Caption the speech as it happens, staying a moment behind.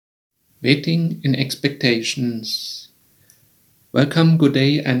Waiting in expectations. Welcome, good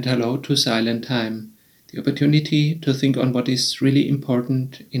day, and hello to Silent Time, the opportunity to think on what is really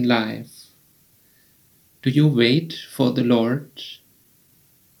important in life. Do you wait for the Lord?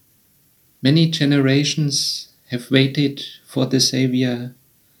 Many generations have waited for the Saviour,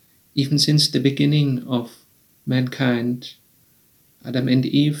 even since the beginning of mankind. Adam and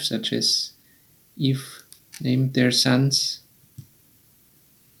Eve, such as Eve named their sons,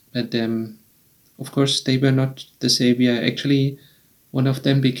 but of course, they were not the Saviour. Actually, one of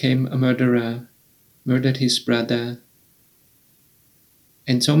them became a murderer, murdered his brother.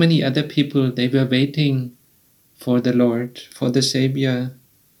 And so many other people, they were waiting for the Lord, for the Saviour.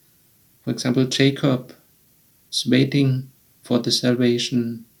 For example, Jacob was waiting for the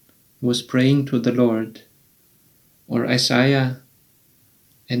salvation. He was praying to the Lord. Or Isaiah,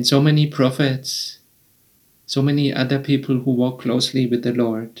 and so many prophets, so many other people who walk closely with the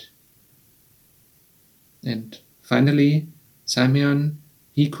Lord. And finally, Simeon,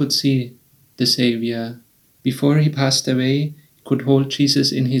 he could see the Saviour. Before he passed away, he could hold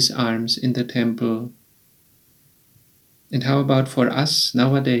Jesus in his arms in the temple. And how about for us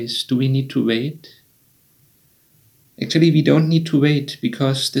nowadays? Do we need to wait? Actually, we don't need to wait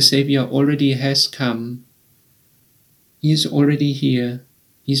because the Saviour already has come. He is already here.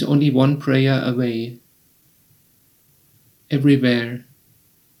 He's only one prayer away. Everywhere.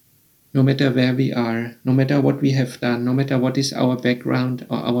 No matter where we are, no matter what we have done, no matter what is our background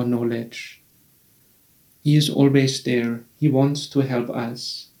or our knowledge. He is always there. He wants to help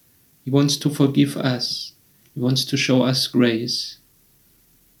us. He wants to forgive us. He wants to show us grace.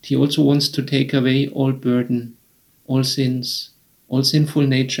 He also wants to take away all burden, all sins, all sinful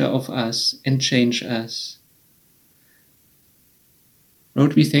nature of us and change us.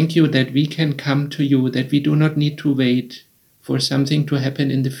 Lord, we thank you that we can come to you, that we do not need to wait for something to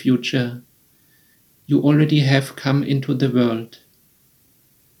happen in the future. You already have come into the world.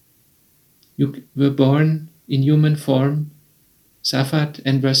 You were born in human form, suffered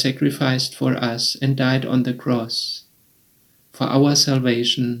and were sacrificed for us and died on the cross. For our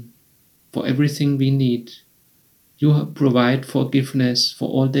salvation, for everything we need. You provide forgiveness for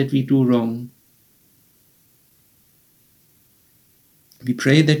all that we do wrong. We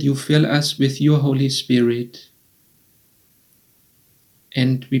pray that you fill us with your Holy Spirit.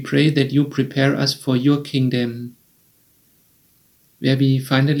 And we pray that you prepare us for your kingdom, where we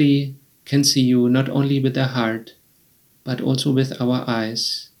finally can see you not only with the heart, but also with our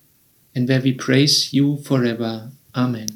eyes, and where we praise you forever. Amen.